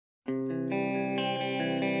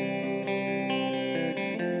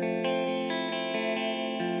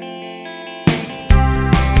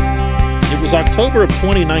was October of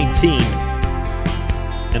 2019,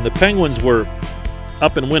 and the Penguins were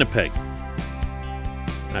up in Winnipeg.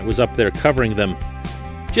 And I was up there covering them.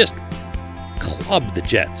 Just clubbed the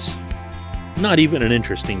Jets. Not even an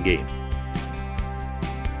interesting game.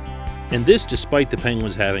 And this despite the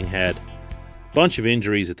Penguins having had a bunch of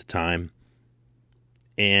injuries at the time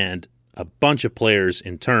and a bunch of players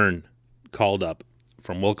in turn called up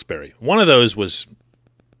from Wilkes-Barre. One of those was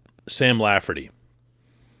Sam Lafferty,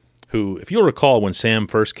 who, if you'll recall, when Sam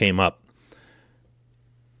first came up,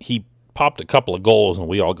 he popped a couple of goals and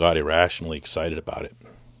we all got irrationally excited about it.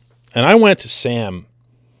 And I went to Sam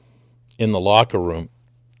in the locker room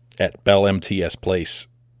at Bell MTS Place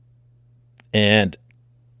and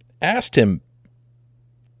asked him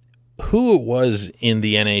who it was in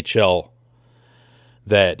the NHL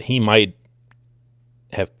that he might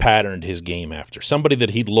have patterned his game after. Somebody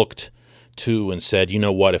that he'd looked to and said, you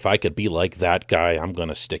know what, if I could be like that guy, I'm going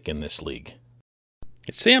to stick in this league.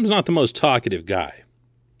 Sam's not the most talkative guy.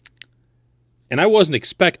 And I wasn't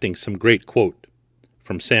expecting some great quote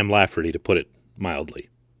from Sam Lafferty, to put it mildly.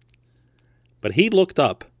 But he looked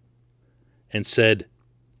up and said,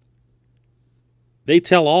 they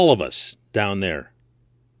tell all of us down there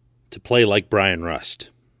to play like Brian Rust.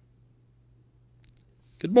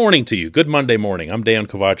 Good morning to you. Good Monday morning. I'm Dan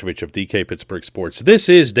Kovacevic of DK Pittsburgh Sports. This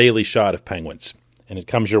is Daily Shot of Penguins, and it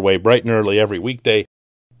comes your way bright and early every weekday.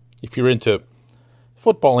 If you're into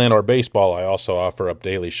football and or baseball, I also offer up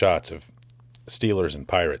daily shots of Steelers and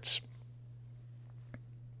Pirates.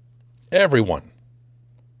 Everyone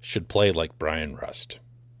should play like Brian Rust.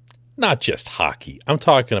 Not just hockey. I'm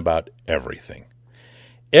talking about everything.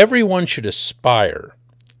 Everyone should aspire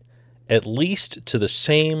at least to the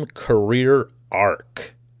same career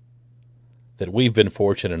arc that we've been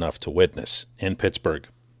fortunate enough to witness in Pittsburgh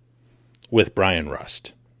with Brian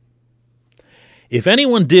Rust. If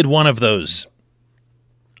anyone did one of those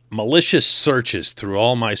malicious searches through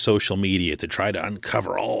all my social media to try to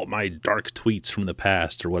uncover all my dark tweets from the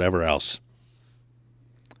past or whatever else,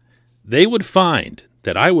 they would find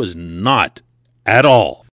that I was not at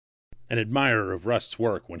all an admirer of Rust's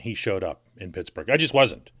work when he showed up in Pittsburgh. I just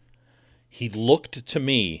wasn't. He looked to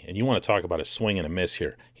me, and you want to talk about a swing and a miss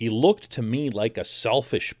here, he looked to me like a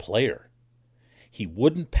selfish player. He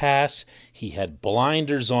wouldn't pass. He had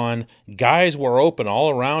blinders on. Guys were open all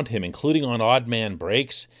around him, including on odd man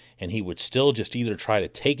breaks, and he would still just either try to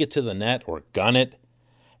take it to the net or gun it.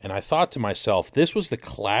 And I thought to myself, this was the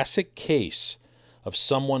classic case of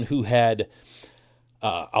someone who had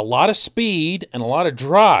a lot of speed and a lot of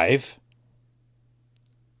drive,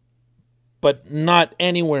 but not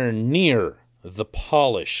anywhere near the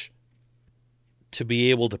polish to be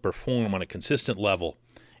able to perform on a consistent level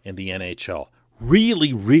in the NHL.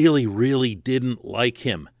 Really, really, really didn't like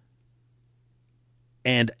him.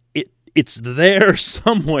 And it's there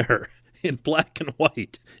somewhere in black and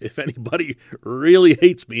white if anybody really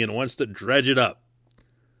hates me and wants to dredge it up.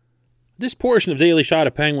 This portion of Daily Shot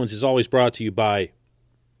of Penguins is always brought to you by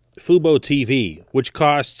Fubo TV, which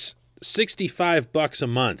costs $65 a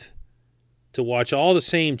month to watch all the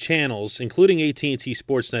same channels, including AT&T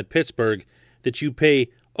Sportsnet Pittsburgh, that you pay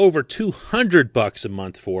over $200 a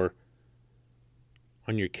month for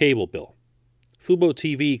on your cable bill. Fubo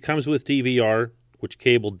TV comes with DVR, which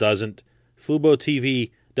cable doesn't. Fubo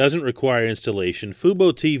TV doesn't require installation.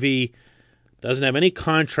 Fubo TV doesn't have any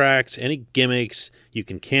contracts, any gimmicks. You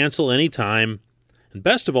can cancel anytime. And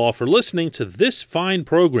best of all, for listening to this fine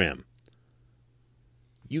program,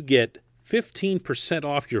 you get 15%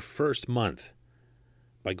 off your first month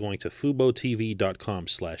by going to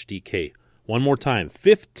FuboTV.com/DK. One more time,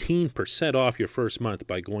 15% off your first month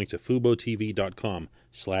by going to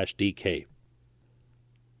FuboTV.com/DK.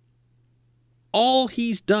 All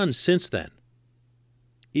he's done since then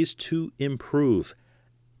is to improve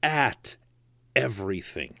at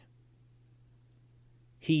everything.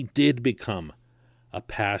 He did become a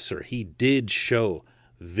passer. He did show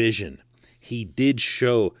vision. He did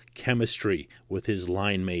show chemistry with his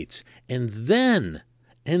line mates. And then,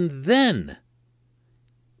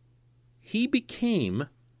 he became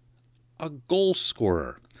a goal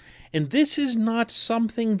scorer. And this is not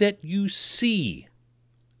something that you see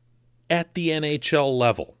at the NHL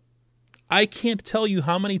level. I can't tell you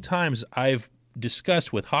how many times I've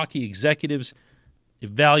discussed with hockey executives,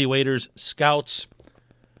 evaluators, scouts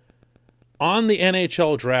on the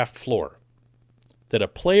NHL draft floor that a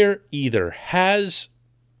player either has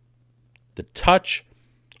the touch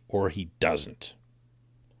or he doesn't.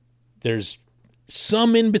 There's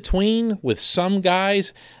some in between with some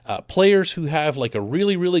guys, players who have like a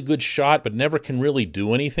really, really good shot but never can really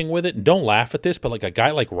do anything with it. And don't laugh at this, but like a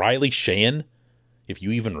guy like Riley Sheahan, if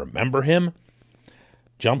you even remember him,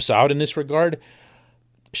 jumps out in this regard.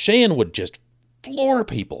 Sheahan would just floor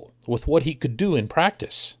people with what he could do in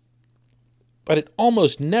practice, but it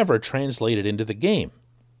almost never translated into the game.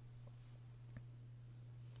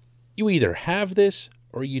 You either have this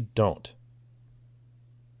or you don't.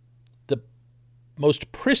 The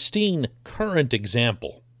most pristine current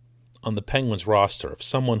example on the Penguins roster of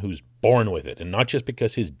someone who's born with it, and not just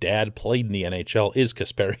because his dad played in the NHL, is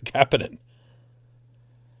Kasperi Kapanen.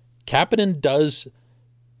 Kapanen does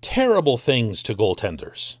terrible things to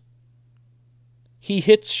goaltenders. He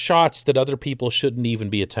hits shots that other people shouldn't even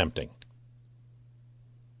be attempting.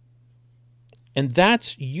 And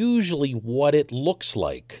that's usually what it looks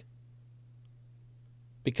like.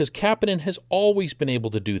 Because Kapanen has always been able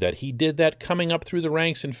to do that. He did that coming up through the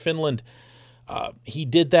ranks in Finland. He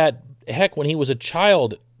did that, heck, when he was a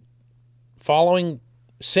child, following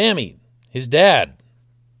Sammy, his dad,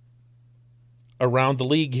 around the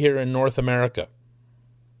league here in North America.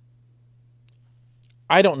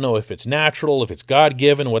 I don't know if it's natural, if it's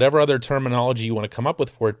God-given, whatever other terminology you want to come up with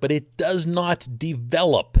for it, but it does not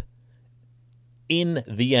develop in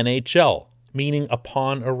the NHL, meaning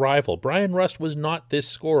upon arrival. Bryan Rust was not this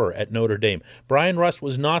scorer at Notre Dame. Bryan Rust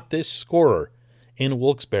was not this scorer in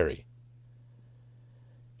Wilkes-Barre.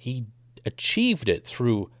 He achieved it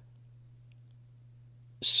through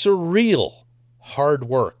surreal hard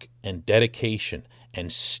work and dedication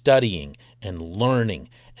and studying and learning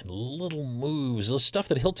and little moves, the stuff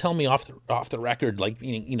that he'll tell me off the record, like,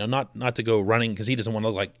 not to go running because he doesn't want to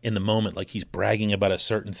look like in the moment like he's bragging about a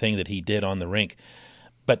certain thing that he did on the rink.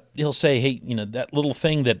 But he'll say, hey, that little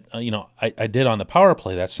thing that, I did on the power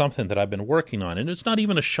play, that's something that I've been working on. And it's not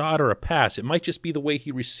even a shot or a pass. It might just be the way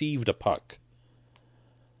he received a puck.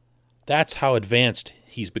 That's how advanced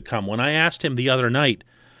he's become. When I asked him the other night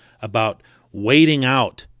about waiting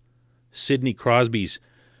out Sidney Crosby's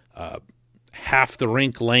half the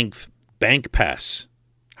rink length bank pass,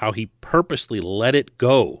 how he purposely let it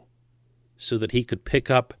go so that he could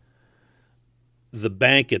pick up the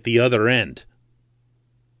bank at the other end.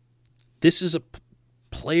 This is a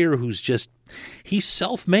player who's he's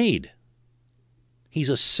self-made. He's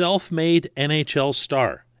a self-made NHL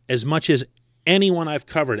star, as much as anyone I've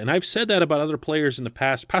covered. And I've said that about other players in the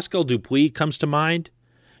past. Pascal Dupuis comes to mind.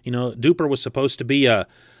 Duper was supposed to be a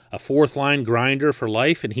fourth-line grinder for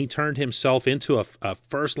life, and he turned himself into a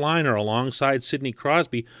first-liner alongside Sidney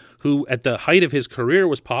Crosby, who at the height of his career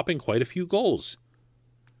was popping quite a few goals.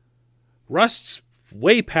 Rust's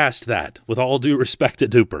way past that, with all due respect to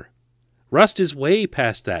Duper. Rust is way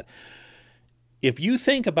past that. If you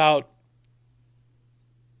think about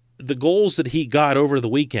the goals that he got over the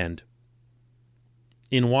weekend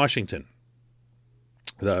in Washington,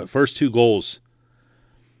 the first two goals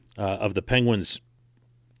of the Penguins'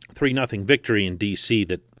 3-0 victory in D.C.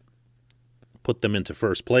 that put them into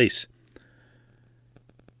first place,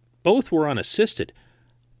 both were unassisted.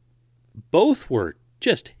 Both were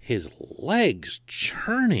just his legs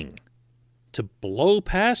churning to blow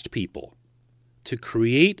past people, to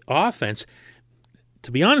create offense.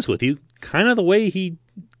 To be honest with you, kind of the way he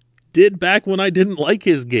did back when I didn't like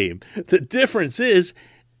his game. The difference is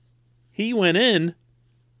he went in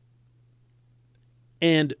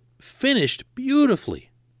and finished beautifully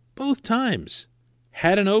both times.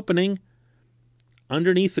 Had an opening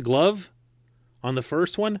underneath the glove on the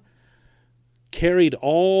first one, carried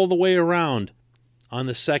all the way around on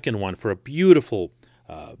the second one for a beautiful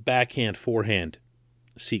backhand-forehand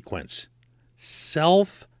sequence.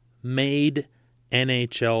 Self-made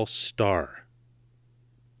NHL star.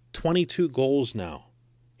 22 goals now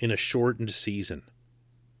in a shortened season.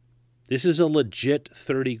 This is a legit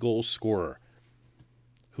 30-goal scorer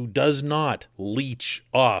who does not leech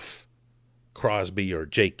off Crosby or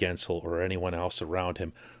Jake Gensel or anyone else around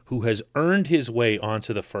him, who has earned his way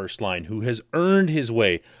onto the first line, who has earned his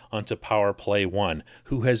way onto power play one,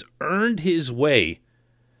 who has earned his way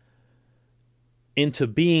into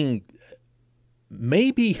being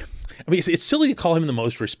it's silly to call him the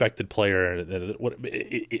most respected player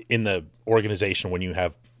in the organization when you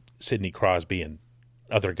have Sidney Crosby and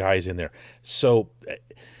other guys in there. So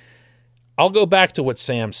I'll go back to what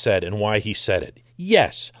Sam said and why he said it.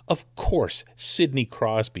 Yes, of course, Sidney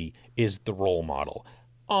Crosby is the role model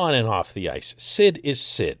on and off the ice. Sid is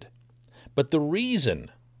Sid. But the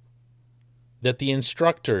reason that the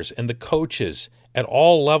instructors and the coaches at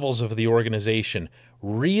all levels of the organization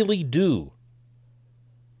really do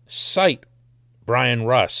cite Bryan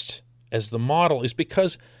Rust as the model is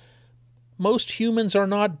because most humans are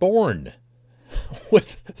not born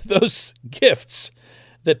with those gifts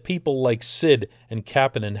that people like Sid and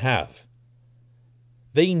Kapanen have.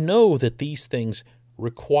 They know that these things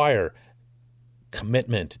require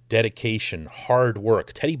commitment, dedication, hard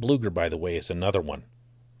work. Teddy Bluger, by the way, is another one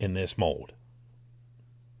in this mold.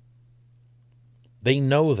 They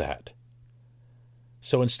know that.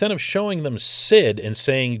 So instead of showing them Sid and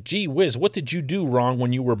saying, gee whiz, what did you do wrong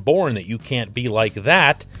when you were born that you can't be like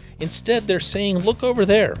that? Instead, they're saying, look over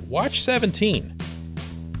there. Watch 17.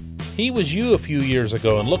 He was you a few years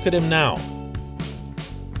ago, and look at him now.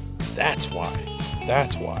 That's why.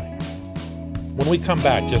 That's why. When we come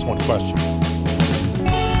back, just one question.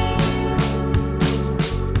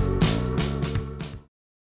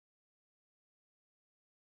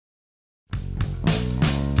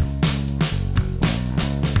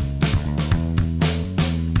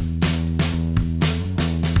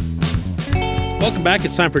 Welcome back.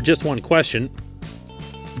 It's time for Just One Question.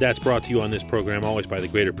 That's brought to you on this program always by the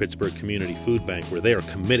Greater Pittsburgh Community Food Bank, where they are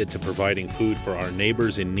committed to providing food for our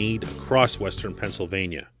neighbors in need across Western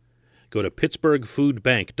Pennsylvania. Go to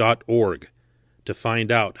pittsburghfoodbank.org to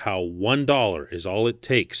find out how $1 is all it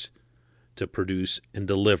takes to produce and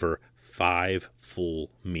deliver 5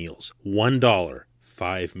 full meals. $1,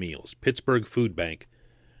 5 meals.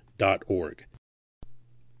 pittsburghfoodbank.org.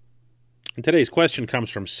 And today's question comes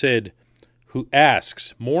from Sid, who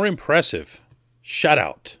asks, more impressive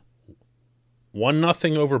shutout,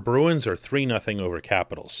 1-0 over Bruins or 3-0 over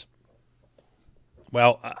Capitals?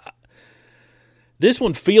 Well, this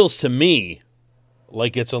one feels to me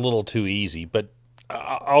like it's a little too easy, but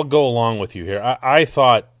I'll go along with you here. I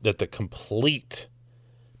thought that the complete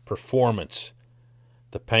performance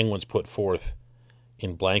the Penguins put forth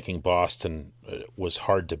in blanking Boston was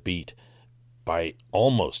hard to beat by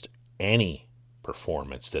almost any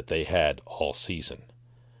performance that they had all season.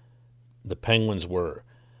 The Penguins were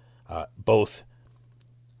both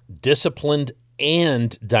disciplined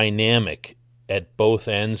and dynamic at both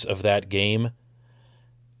ends of that game.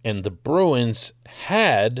 And the Bruins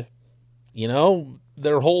had,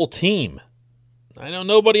 their whole team. I know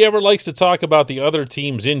nobody ever likes to talk about the other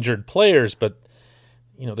team's injured players, but,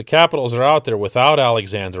 the Capitals are out there without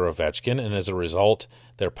Alexander Ovechkin, and as a result,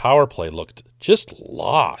 their power play looked just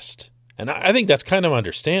lost. And I think that's kind of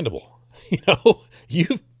understandable.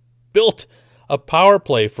 You've built a power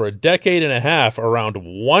play for a decade and a half around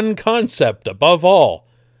one concept above all.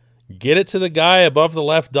 Get it to the guy above the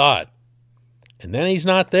left dot. And then he's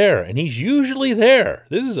not there, and he's usually there.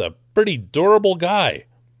 This is a pretty durable guy.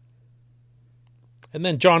 And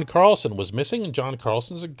then John Carlson was missing, and John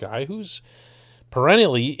Carlson's a guy who's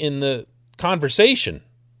perennially in the conversation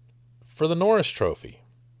for the Norris Trophy.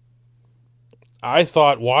 I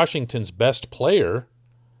thought Washington's best player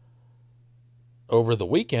over the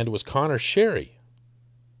weekend was Connor Sherry.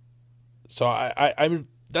 So I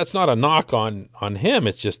that's not a knock on him.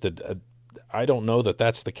 It's just that I don't know that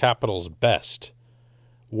that's the Capitals' best.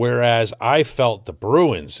 Whereas I felt the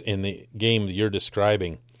Bruins in the game that you're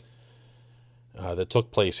describing that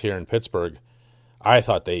took place here in Pittsburgh, I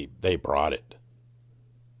thought they brought it.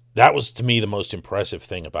 That was, to me, the most impressive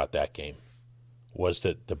thing about that game, was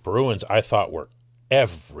that the Bruins, I thought, were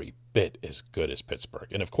every bit as good as Pittsburgh.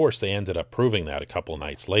 And, of course, they ended up proving that a couple of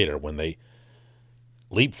nights later when they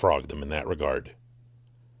leapfrogged them in that regard.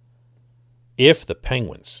 If the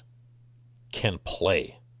Penguins can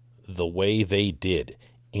play the way they did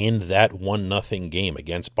in that 1-0 game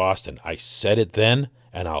against Boston, I said it then,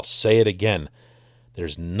 and I'll say it again,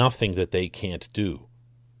 there's nothing that they can't do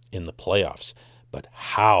in the playoffs. But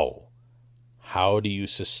how? How do you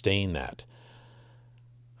sustain that?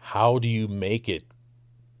 How do you make it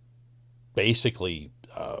basically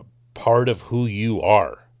part of who you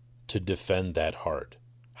are to defend that hard?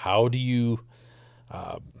 How do you,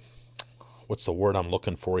 what's the word I'm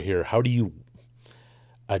looking for here? How do you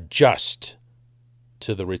adjust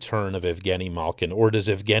to the return of Evgeny Malkin? Or does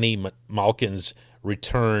Evgeny Malkin's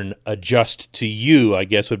return adjust to you, I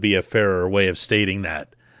guess would be a fairer way of stating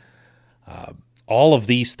that. All of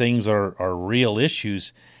these things are real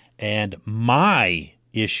issues, and my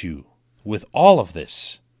issue with all of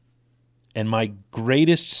this, and my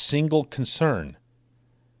greatest single concern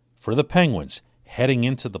for the Penguins heading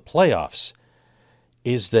into the playoffs,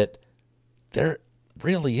 is that there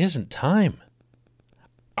really isn't time.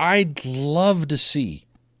 I'd love to see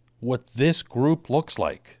what this group looks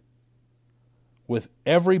like with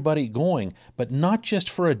everybody going, but not just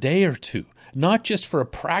for a day or two, not just for a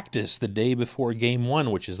practice the day before game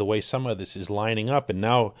one, which is the way some of this is lining up. And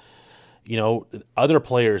now, other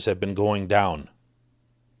players have been going down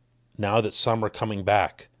now that some are coming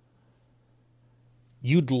back.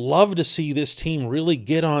 You'd love to see this team really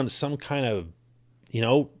get on some kind of,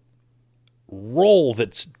 roll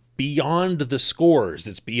that's beyond the scores,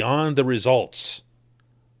 that's beyond the results.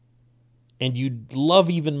 And you'd love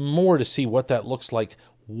even more to see what that looks like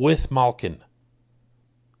with Malkin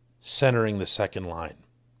centering the second line.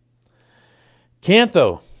 Can't,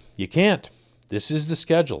 though. You can't. This is the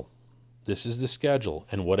schedule. This is the schedule.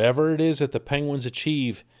 And whatever it is that the Penguins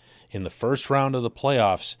achieve in the first round of the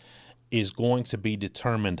playoffs is going to be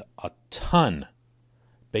determined a ton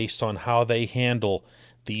based on how they handle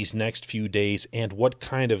these next few days and what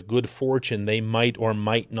kind of good fortune they might or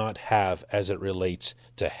might not have as it relates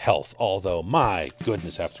to health. Although, my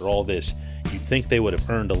goodness, after all this, you'd think they would have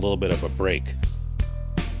earned a little bit of a break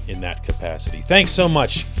in that capacity. Thanks so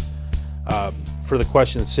much for the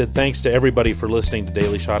question, Sid. Thanks to everybody for listening to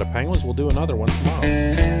Daily Shot of Penguins. We'll do another one tomorrow.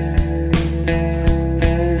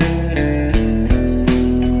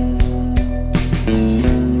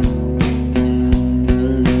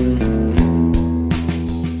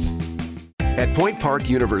 At Point Park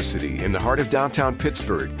University, in the heart of downtown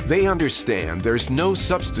Pittsburgh, they understand there's no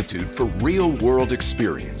substitute for real-world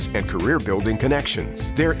experience and career-building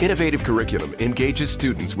connections. Their innovative curriculum engages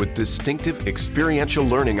students with distinctive experiential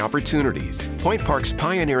learning opportunities. Point Park's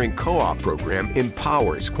pioneering co-op program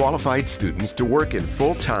empowers qualified students to work in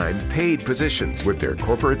full-time, paid positions with their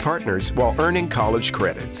corporate partners while earning college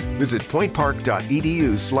credits. Visit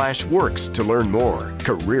pointpark.edu/works to learn more.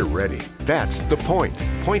 Career ready. That's the point.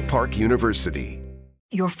 Point Park University.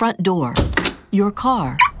 Your front door, your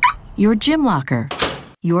car, your gym locker,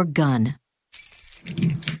 your gun.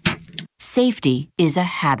 Safety is a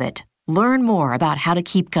habit. Learn more about how to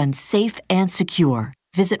keep guns safe and secure.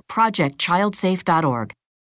 Visit ProjectChildSafe.org.